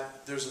fact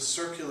that there's a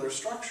circular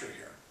structure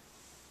here.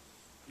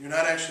 You're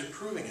not actually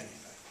proving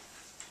anything.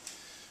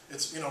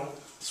 It's, you know,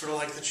 sort of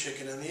like the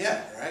chicken and the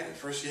egg, right?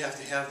 First you have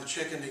to have the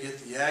chicken to get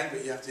the egg,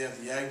 but you have to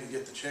have the egg to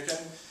get the chicken.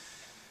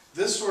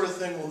 This sort of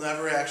thing will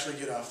never actually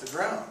get off the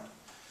ground.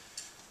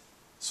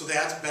 So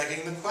that's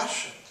begging the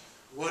question.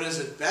 What is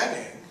it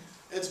begging?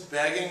 It's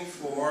begging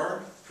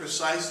for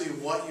precisely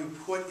what you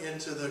put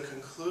into the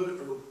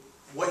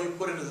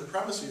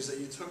premises that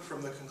you took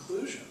from the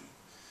conclusion.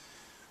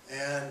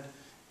 And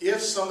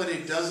if somebody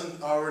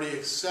doesn't already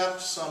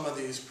accept some of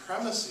these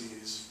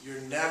premises,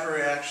 you're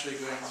never actually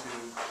going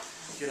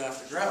to get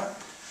off the ground.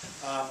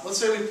 Let's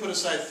say we put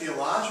aside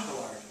theological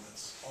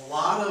arguments. A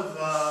lot of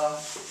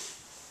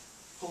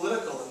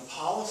political and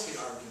policy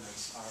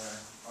arguments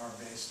are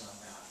based on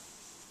that.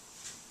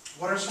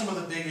 What are some of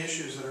the big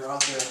issues that are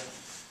out there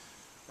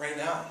right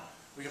now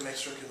we can make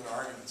circular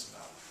arguments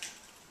about?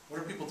 What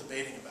are people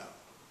debating about?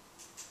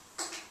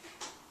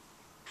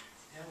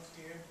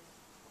 Healthcare.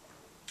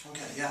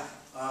 Okay, yeah.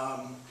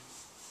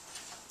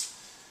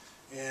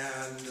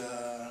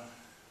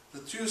 The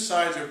two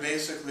sides are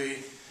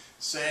basically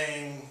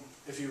saying,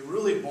 if you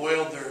really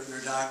boiled their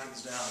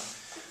doctrines down,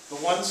 the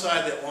one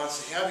side that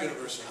wants to have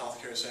universal health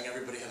care is saying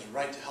everybody has a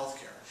right to health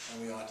care,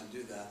 and we ought to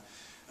do that.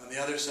 And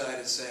the other side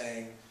is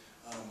saying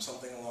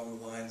something along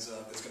the lines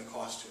of, it's going to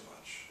cost too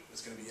much,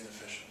 it's going to be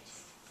inefficient,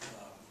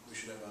 we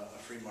should have a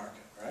free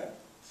market, right?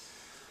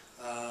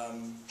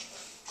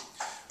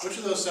 Which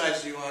of those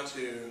sides do you want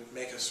to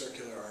make a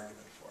circular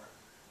argument for?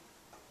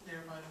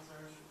 Everybody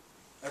deserves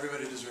it.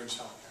 Everybody deserves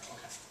health care,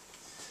 okay.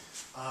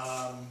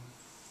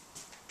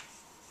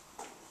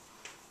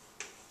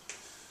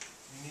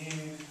 We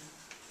need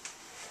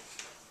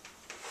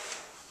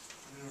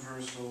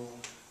universal,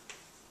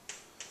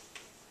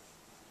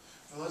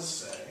 well, let's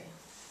say,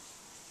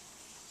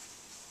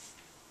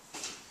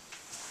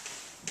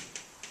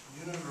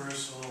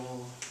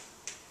 universal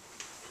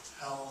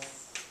health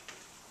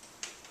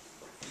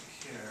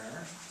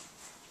care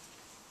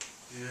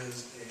is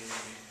a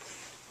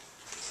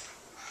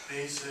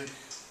basic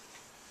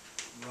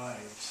right.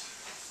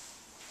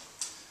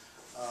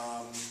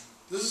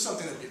 This is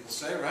something that people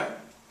say, right?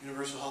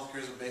 Universal health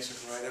care is a basic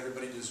right.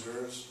 Everybody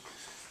deserves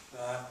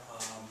that.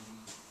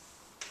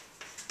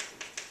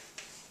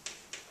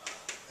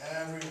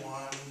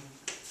 Everyone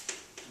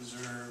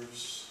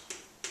deserves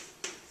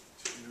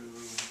to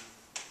be taken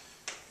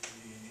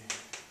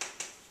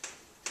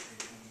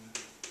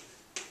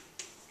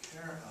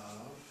care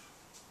of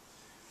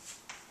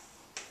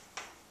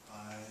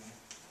by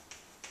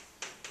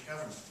the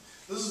government.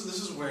 This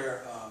is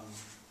where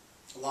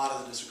a lot of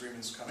the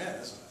disagreements come in,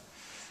 isn't it?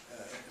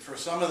 For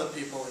some of the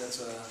people,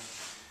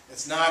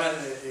 it's not an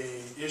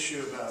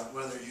issue about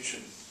whether you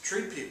should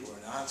treat people or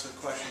not. It's a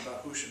question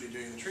about who should be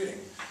doing the treating.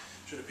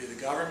 Should it be the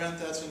government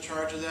that's in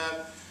charge of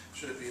that?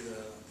 Should it be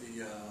the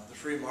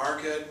free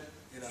market?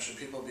 You know, should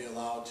people be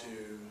allowed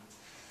to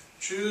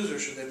choose, or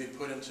should they be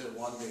put into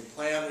one big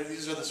plan?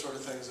 These are the sort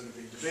of things that are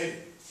being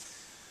debated.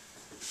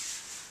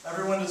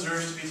 Everyone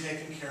deserves to be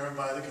taken care of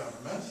by the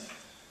government.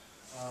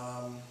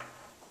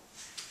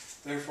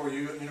 Therefore,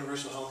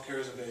 universal health care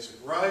is a basic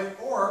right,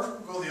 or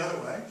go the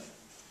other way.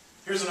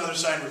 Here's another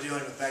side we're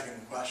dealing with begging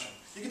the question.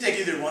 You can take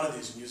either one of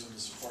these and use them to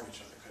support each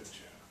other, couldn't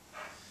you?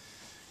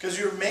 Because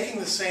you're making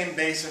the same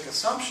basic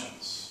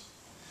assumptions.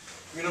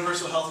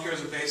 Universal health care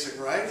is a basic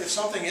right. If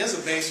something is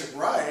a basic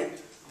right,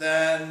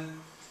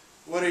 then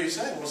what are you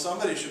saying? Well,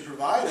 somebody should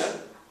provide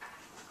it.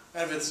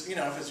 And if it's, you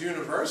know, if it's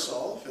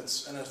universal,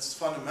 and it's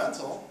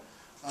fundamental,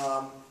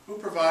 who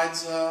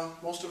provides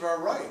most of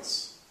our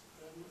rights?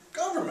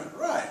 Government,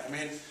 right. I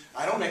mean,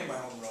 I don't make my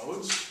own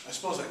roads. I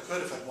suppose I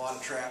could if I bought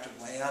a tract of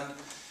land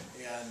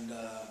and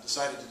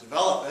decided to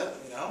develop it,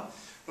 you know.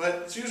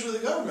 But it's usually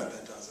the government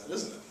that does that,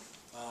 isn't it?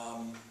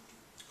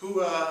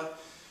 Who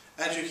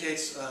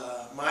educates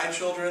my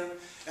children?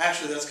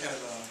 Actually, that's kind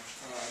of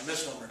a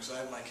misnomer, because I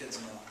have my kids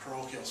in a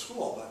parochial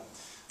school, but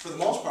for the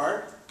most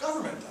part,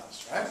 government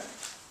does, right?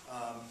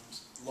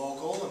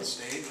 Local and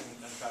state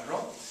and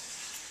federal.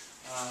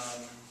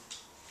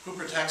 Who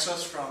protects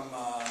us from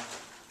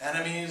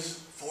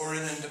enemies,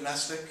 foreign and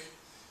domestic,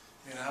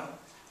 you know,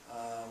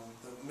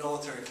 the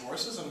military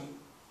forces, and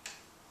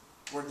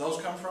where'd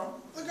those come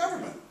from? The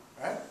government,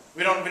 right?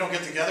 We don't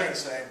get together and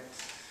say,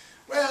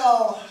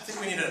 well, I think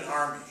we need an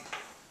army.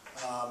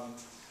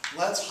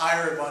 Let's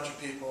hire a bunch of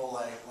people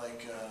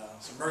like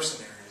some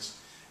mercenaries,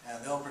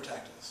 and they'll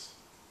protect us.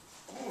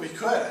 Well, we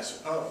could, I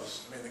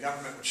suppose. I mean, the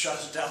government would shut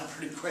us down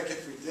pretty quick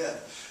if we did.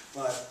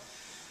 But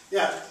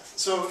yeah,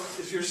 so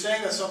if you're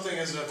saying that something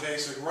is a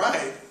basic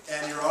right,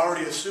 and you're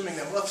already assuming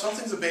that, well, if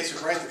something's a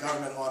basic right, the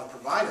government ought to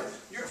provide it,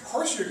 of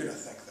course you're going to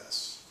think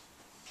this.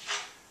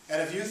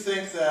 And if you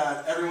think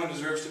that everyone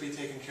deserves to be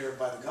taken care of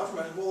by the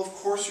government, well, of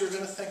course you're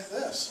going to think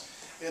this.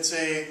 It's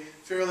a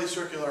fairly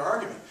circular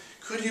argument.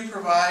 Could you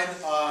provide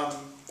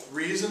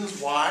reasons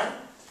why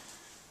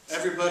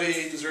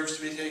everybody deserves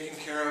to be taken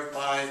care of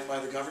by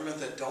the government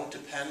that don't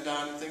depend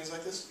on things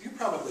like this? You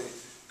probably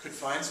could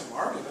find some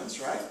arguments,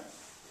 right?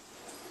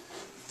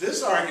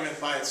 This argument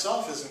by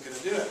itself isn't going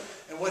to do it.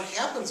 And what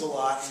happens a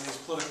lot in these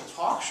political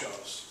talk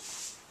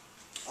shows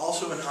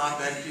also in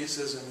op-ed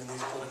pieces and in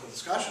these political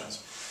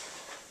discussions,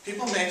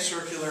 people make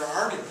circular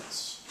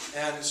arguments.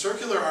 And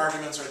circular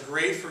arguments are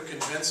great for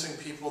convincing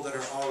people that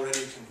are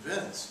already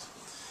convinced.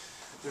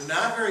 They're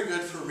not very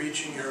good for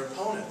reaching your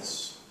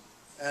opponents.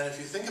 And if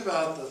you think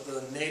about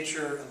the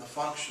nature and the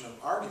function of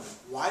argument,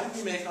 why do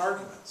we make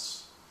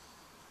arguments?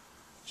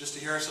 Just to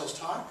hear ourselves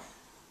talk?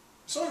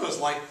 Some of us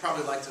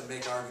probably like to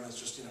make arguments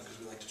just, because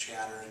we like to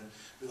chatter and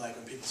we like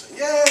when people say,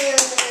 "Yay,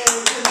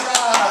 good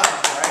job,"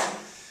 right?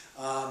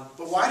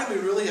 But why do we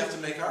really have to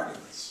make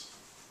arguments?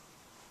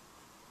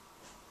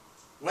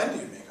 When do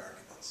you make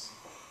arguments?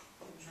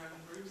 I'm trying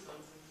to prove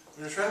something.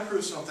 When you're trying to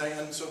prove something,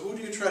 and so who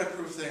do you try to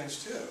prove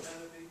things to?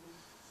 Other people.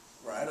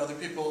 Right, other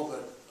people,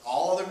 but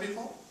all other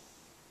people?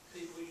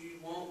 People you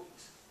want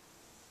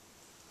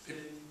to,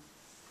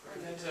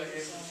 or that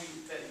you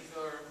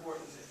feel are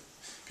important to.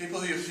 People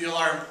who you feel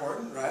are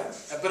important, right?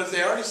 But if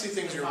they already see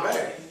things your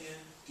way,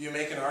 do you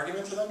make an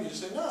argument to them? You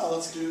just say, "No,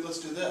 let's do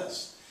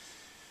this."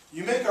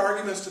 You make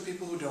arguments to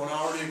people who don't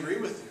already agree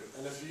with you.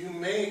 And if you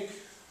make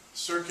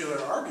circular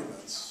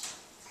arguments,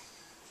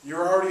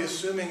 you're already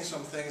assuming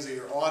some things that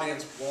your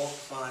audience won't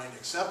find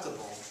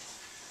acceptable.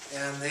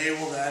 And they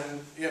will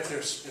then,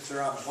 if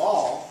they're on the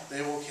ball,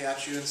 they will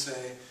catch you and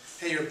say,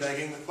 "Hey, you're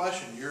begging the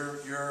question.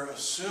 You're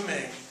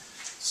assuming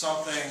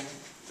something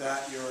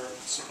that you're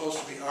supposed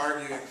to be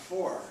arguing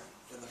for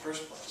in the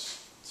first place."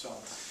 So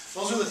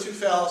those are the two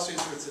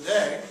fallacies for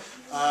today.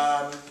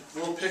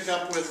 We'll pick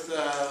up with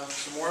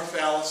some more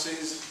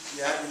fallacies.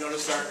 Yeah, you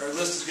notice our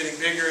list is getting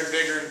bigger and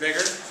bigger and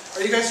bigger.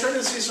 Are you guys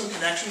starting to see some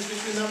connections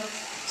between them?